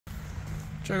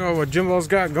Check out what Jimbo's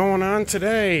got going on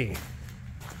today.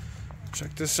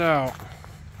 Check this out.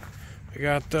 We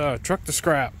got truck to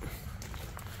scrap.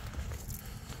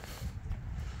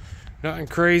 Nothing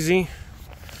crazy,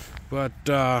 but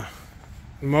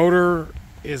motor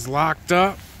is locked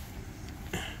up.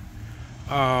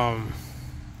 I'm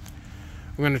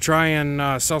going to try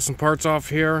and sell some parts off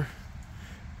here.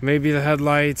 Maybe the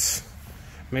headlights,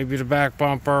 maybe the back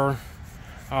bumper,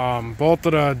 both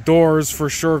of the doors for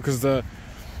sure, because the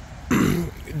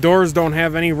doors don't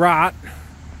have any rot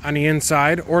on the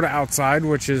inside or the outside,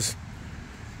 which is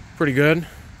pretty good.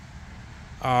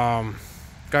 Guy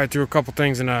threw a couple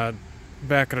things in the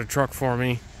back of the truck for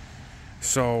me,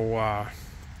 so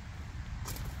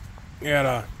he had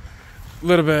a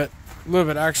little bit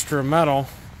extra metal,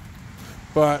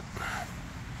 but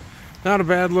not a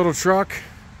bad little truck.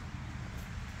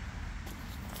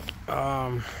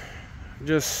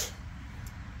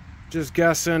 Just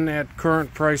guessing at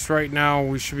current price right now,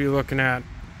 we should be looking at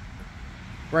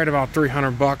right about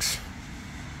 300 bucks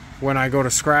when I go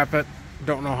to scrap it.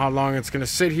 Don't know how long it's gonna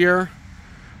sit here.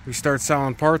 We start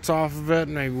selling parts off of it,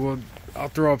 maybe I'll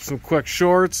throw up some quick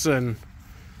shorts and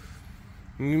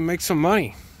make some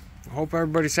money. Hope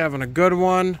everybody's having a good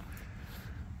one.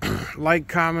 Like,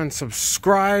 comment,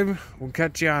 subscribe. We'll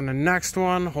catch you on the next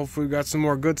one. Hopefully we got some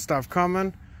more good stuff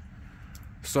coming.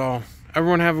 So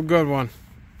everyone have a good one.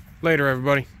 Later,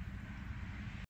 everybody.